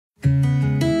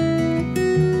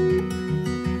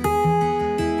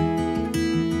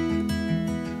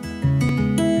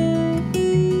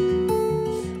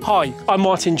Hi, I'm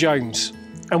Martin Jones,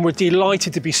 and we're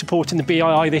delighted to be supporting the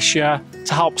BII this year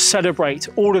to help celebrate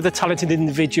all of the talented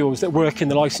individuals that work in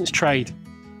the licensed trade.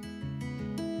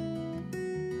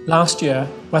 Last year,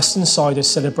 Weston Cider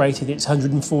celebrated its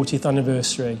 140th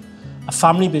anniversary, a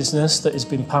family business that has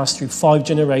been passed through 5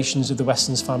 generations of the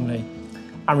Weston's family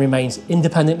and remains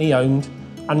independently owned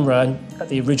and run at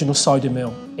the original cider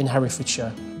mill in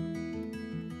Herefordshire.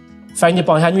 Founded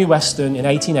by Henry Weston in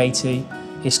 1880,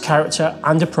 his character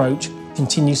and approach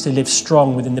continues to live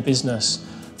strong within the business,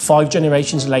 5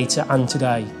 generations later and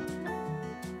today.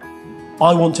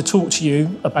 I want to talk to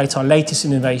you about our latest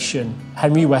innovation,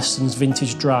 Henry Weston's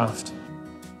Vintage Draft.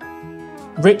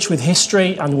 Rich with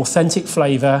history and authentic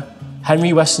flavour,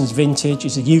 Henry Weston's Vintage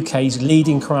is the UK's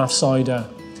leading craft cider,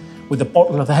 with a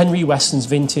bottle of Henry Weston's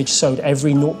Vintage sold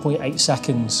every 0.8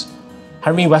 seconds.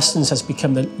 Henry Weston's has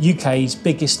become the UK's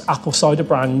biggest apple cider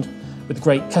brand, with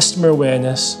great customer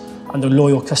awareness and a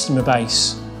loyal customer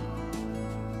base.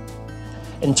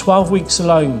 In 12 weeks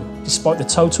alone, despite the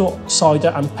total cider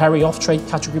and perry off-trade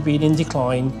category being in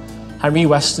decline, Henry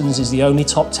Weston's is the only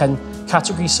top 10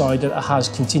 category cider that has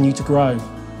continued to grow.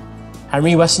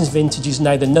 Henry Weston's Vintage is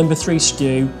now the number 3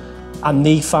 SKU and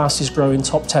the fastest growing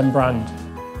top 10 brand.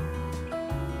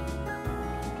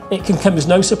 It can come as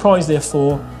no surprise,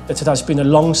 therefore, that it has been a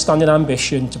long-standing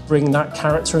ambition to bring that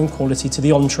character and quality to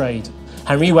the on-trade.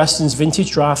 Henry Weston's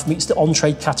Vintage Draft meets the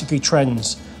on-trade category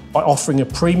trends by offering a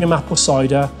premium apple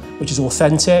cider which is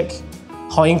authentic,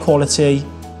 high in quality,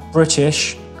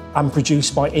 British and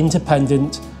produced by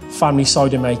independent family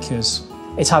cider makers.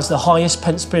 It has the highest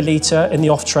pence per litre in the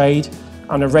off-trade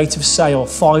and a rate of sale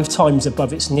 5 times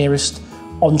above its nearest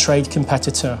on-trade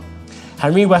competitor.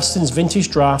 Henry Weston's Vintage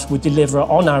Draft would deliver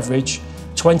on average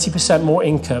 20% more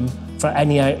income for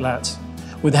any outlet.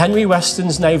 With Henry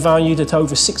Weston's now valued at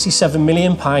over £67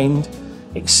 million,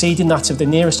 exceeding that of the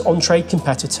nearest on-trade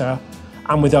competitor,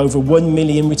 and with over 1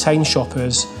 million retained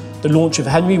shoppers, the launch of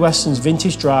Henry Weston's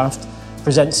Vintage Draft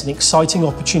presents an exciting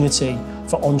opportunity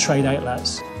for on-trade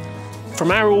outlets.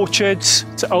 From our orchards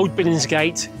to Old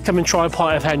Billingsgate, come and try a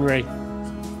pint of Henry.